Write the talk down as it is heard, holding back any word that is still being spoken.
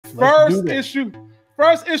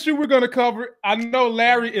First issue we're going to cover. I know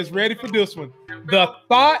Larry is ready for this one. The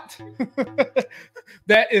thought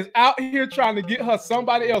that is out here trying to get her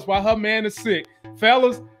somebody else while her man is sick.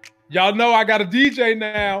 Fellas, y'all know I got a DJ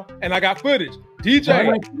now and I got footage.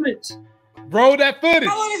 DJ, roll that footage.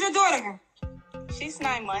 How old is your daughter? She's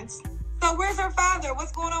 9 months. So where's her father?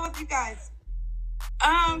 What's going on with you guys?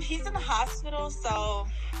 He's in the hospital, so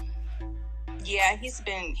yeah, he's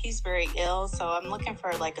very ill, so I'm looking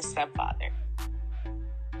for like a stepfather.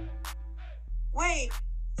 Wait,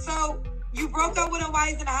 so you broke up with him while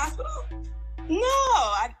he's in the hospital? No,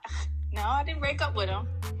 I didn't break up with him.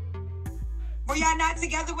 Were y'all not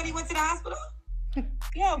together when he went to the hospital?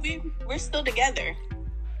 Yeah, we're still together.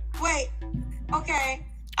 Wait, okay.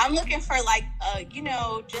 I'm looking for like,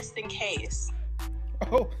 just in case.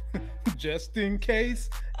 Oh, just in case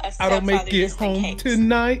I don't make it home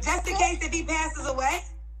tonight. Just in case if he passes away?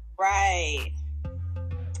 Right.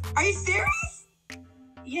 Are you serious?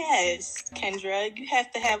 Yes, Kendra. You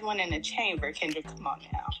have to have one in the chamber, Kendra. Come on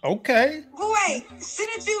now. Okay. But wait,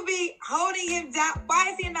 shouldn't you be holding him down? Why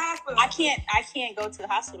is he in the hospital? I can't go to the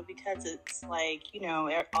hospital because it's like,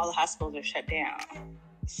 all the hospitals are shut down.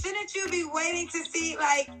 Shouldn't you be waiting to see,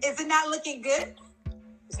 like, is it not looking good?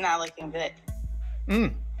 It's not looking good.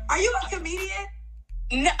 Are you a comedian?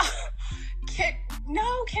 No.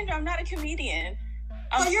 No, Kendra, I'm not a comedian.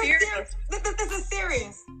 I'm serious. This is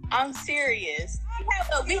serious. I'm serious.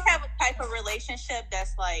 We have a type of relationship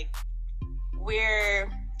that's like,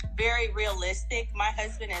 we're very realistic. My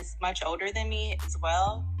husband is much older than me as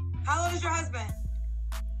well. How old is your husband?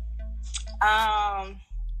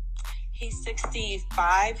 He's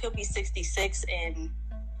 65. He'll be 66 in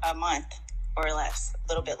a month or less, a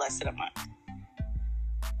little bit less than a month.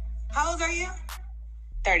 How old are you?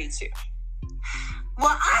 32. Well,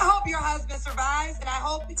 I hope your husband survives, and I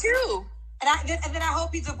hope you too. And then I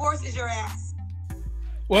hope he divorces your ass.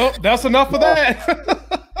 Well, that's enough of that.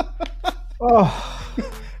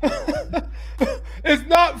 It's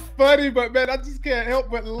not funny, but man, I just can't help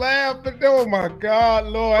but laugh. Oh my God,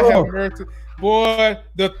 Lord have mercy. Boy,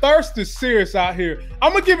 the thirst is serious out here.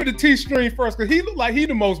 I'm gonna give it to T-Stream first because he look like he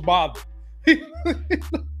the most bothered.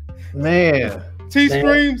 Man.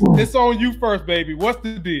 T-Streams, it's on you first, baby. What's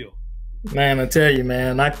the deal? Man, I tell you,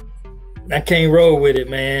 man, I can't roll with it,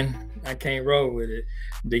 man. I can't roll with it.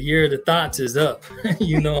 The year of the thoughts is up.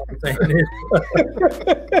 You know what I'm saying?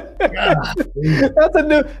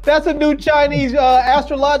 That's a new Chinese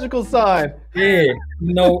astrological sign. Yeah,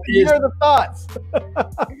 year of the thoughts.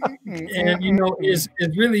 And it's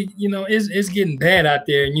really, it's getting bad out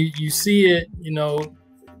there, and you see it,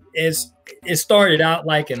 it started out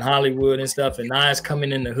like in Hollywood and stuff, and now it's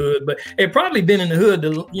coming in the hood. But it probably been in the hood.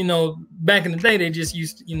 Back in the day, they just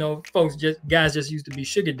used, guys just used to be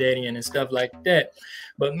sugar daddying and stuff like that.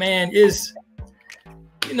 But man, it's,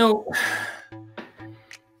 I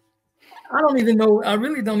don't even know. I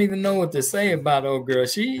really don't even know what to say about old girl.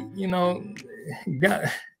 She,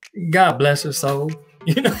 God bless her soul.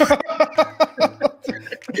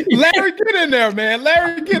 Larry, get in there, man.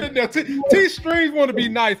 Larry, get in there. T-Streams want to be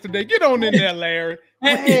nice today. Get on in there, Larry.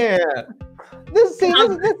 Yeah. This is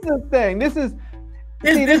the thing. This is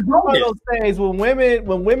one of those things when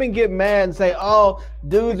women get mad and say, "Oh,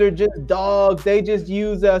 dudes are just dogs. They just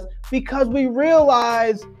use us," because we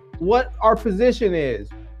realize what our position is.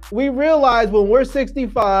 We realize when we're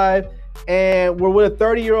 65 and we're with a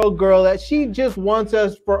 30-year-old girl that she just wants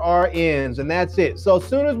us for our ends, and that's it. So as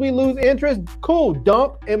soon as we lose interest, cool,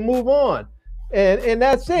 dump and move on, and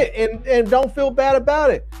that's it. And don't feel bad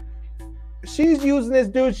about it. She's using this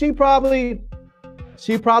dude. She probably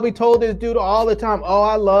told this dude all the time, "Oh,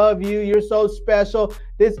 I love you. You're so special.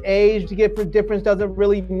 This age difference doesn't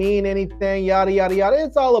really mean anything. Yada yada yada."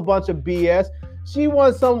 It's all a bunch of BS. She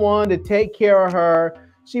wants someone to take care of her.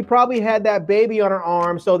 She probably had that baby on her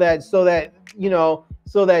arm so that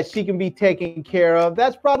she can be taken care of.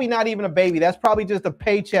 That's probably not even a baby. That's probably just a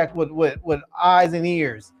paycheck with eyes and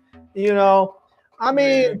ears. I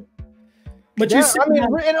mean, but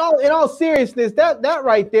in all seriousness, that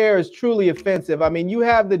right there is truly offensive. I mean, you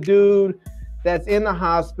have the dude that's in the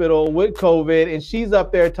hospital with COVID, and she's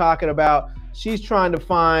up there talking about she's trying to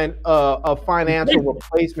find a financial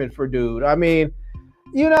replacement for dude. I mean,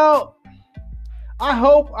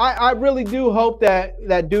 I really do hope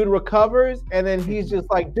that dude recovers, and then he's just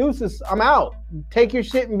like, "Deuces, I'm out. Take your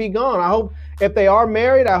shit and be gone." I hope if they are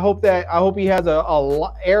married, I hope he has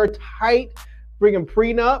a airtight friggin'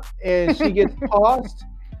 prenup and she gets tossed.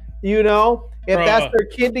 If that's their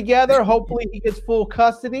kid together, hopefully he gets full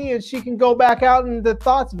custody and she can go back out into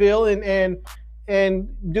Thotsville and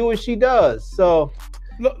do what she does. So,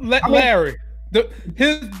 Larry,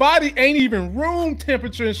 His body ain't even room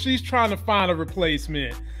temperature, and she's trying to find a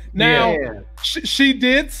replacement. Now, she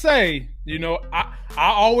did say, you know, I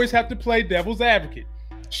always have to play devil's advocate.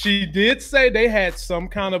 She did say they had some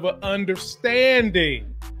kind of an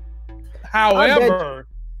understanding. However,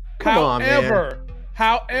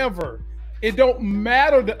 it don't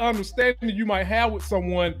matter the understanding you might have with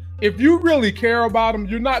someone. If you really care about them,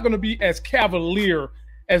 you're not going to be as cavalier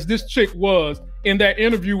as this chick was in that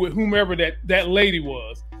interview with whomever that lady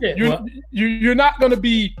was. Yeah, you're not going to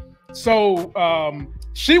be so.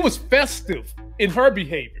 She was festive in her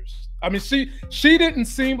behaviors. I mean, she didn't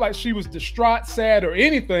seem like she was distraught, sad, or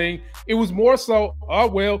anything. It was more so, oh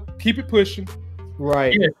well, keep it pushing.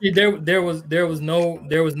 Right. Yeah, there was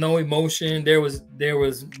no emotion. There was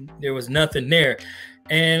nothing there,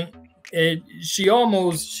 and she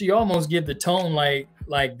almost give the tone like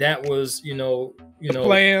that was you know the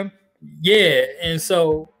plan. Yeah, and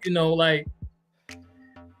so like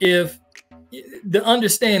if the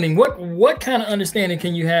understanding, what kind of understanding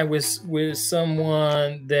can you have with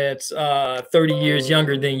someone that's 30 years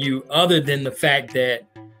younger than you, other than the fact that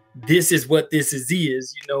this is what this is,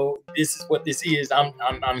 this is what this is.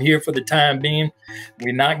 I'm here for the time being.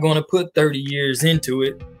 We're not going to put 30 years into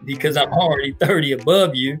it because I'm already 30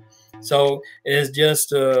 above you. So it's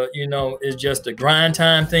just it's just a grind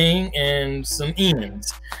time thing and some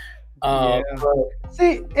ends.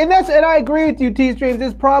 See, and I agree with you, T-Streams.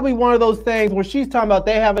 It's probably one of those things where she's talking about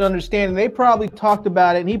they have an understanding. They probably talked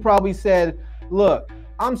about it, and he probably said, look,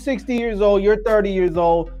 I'm 60 years old, you're 30 years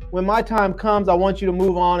old. When my time comes, I want you to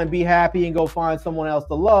move on and be happy and go find someone else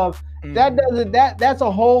to love. That's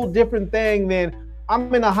a whole different thing than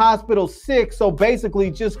I'm in the hospital sick, so basically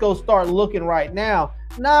just go start looking right now.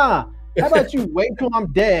 Nah, how about you wait till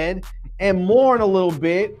I'm dead and mourn a little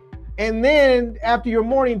bit, and then after your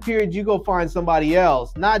mourning period, you go find somebody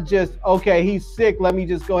else. Not just, okay, he's sick, let me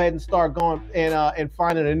just go ahead and start going and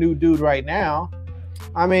finding a new dude right now.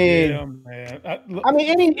 I mean, yeah, man. I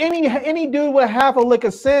mean, any dude with half a lick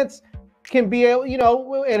of sense can be able,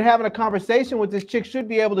 and having a conversation with this chick should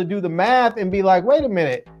be able to do the math and be like, wait a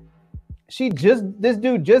minute, this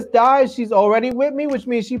dude just died. She's already with me, which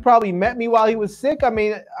means she probably met me while he was sick. I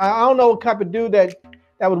mean, I don't know what type of dude that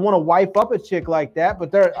would want to wipe up a chick like that,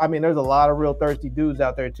 but there's a lot of real thirsty dudes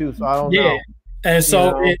out there too. So I don't know. And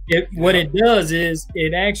so what it does is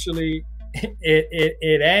it actually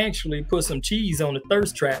puts some cheese on the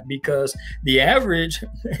thirst trap, because the average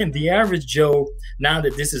Joe, now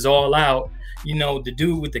that this is all out, the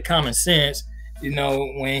dude with the common sense,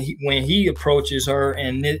 when he approaches her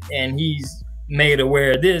and he's made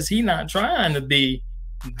aware of this, he's not trying to be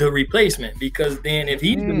the replacement, because then if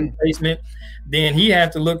he's the replacement, then he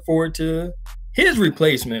have to look forward to his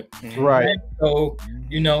replacement. Right. And so,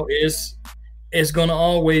 it's gonna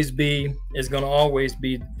always be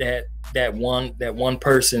that one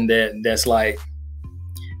person that's like,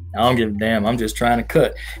 I don't give a damn, I'm just trying to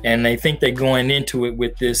cut. And they think they're going into it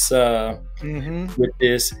with this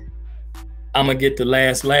I'm gonna get the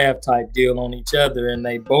last laugh type deal on each other, and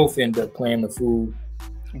they both end up playing the fool.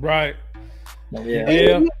 Right.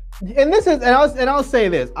 Yeah. And this is, and I'll say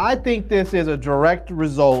this, I think this is a direct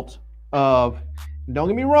result of, don't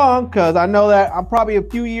get me wrong, because I know that I'm probably a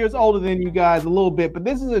few years older than you guys a little bit, but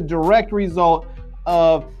this is a direct result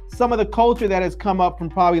of some of the culture that has come up from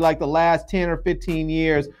probably like the last 10 or 15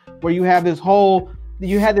 years, where you had this whole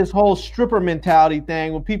stripper mentality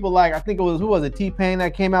thing, where people like, I think it was, who was it, T-Pain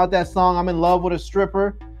that came out that song, I'm in love with a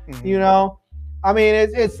stripper. I mean,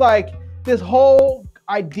 it's like this whole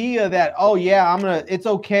idea that, oh yeah, it's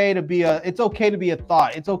okay to be a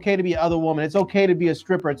thought, it's okay to be other woman, it's okay to be a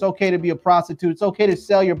stripper, it's okay to be a prostitute, it's okay to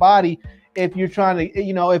sell your body if you're trying to,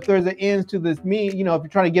 if there's an ends to this mean, if you're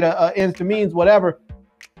trying to get a ends to means, whatever.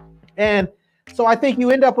 And so I think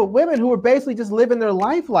you end up with women who are basically just living their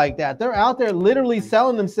life like that. They're out there literally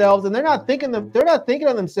selling themselves, and they're not thinking of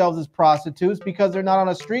themselves as prostitutes, because they're not on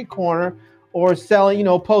a street corner or selling,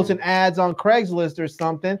 posting ads on Craigslist or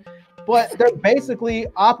something. But they're basically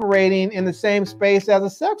operating in the same space as a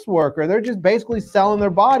sex worker. They're just basically selling their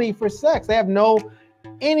body for sex. They have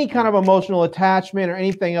any kind of emotional attachment or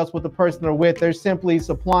anything else with the person they're with. They're simply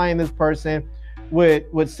supplying this person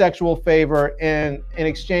with sexual favor, and in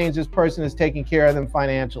exchange, this person is taking care of them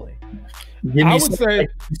financially. I would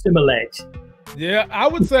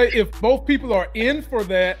say, if both people are in for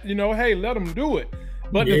that, hey, let them do it.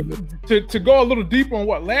 But to go a little deeper on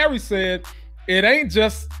what Larry said, it ain't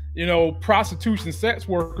just prostitution, sex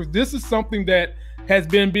workers. This is something that has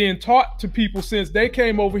been being taught to people since they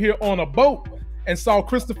came over here on a boat and saw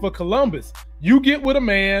Christopher Columbus. You get with a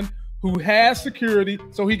man who has security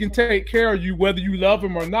so he can take care of you, whether you love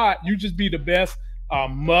him or not. You just be the best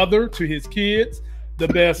mother to his kids, the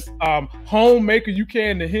best homemaker you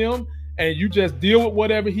can to him, and you just deal with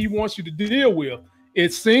whatever he wants you to deal with.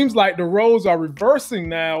 It seems like the roles are reversing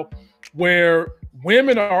now, where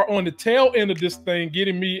women are on the tail end of this thing,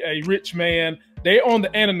 getting me a rich man. They on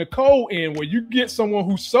the Anna Nicole end, where you get someone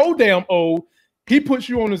who's so damn old, he puts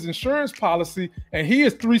you on his insurance policy, and he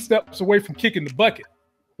is 3 steps away from kicking the bucket.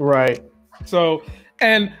 Right. So,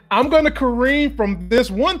 and I'm going to careen from this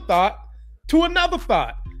one thought to another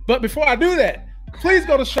thought. But before I do that, please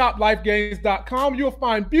go to shoplifegains.com. You'll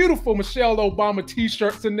find beautiful Michelle Obama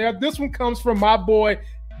t-shirts in there. This one comes from my boy,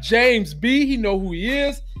 James B. He know who he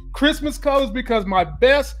is. Christmas colors, because my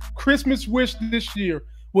best Christmas wish this year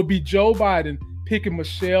would be Joe Biden picking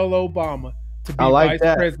Michelle Obama to be vice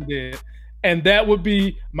president. And that would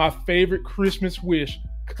be my favorite Christmas wish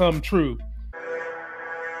come true.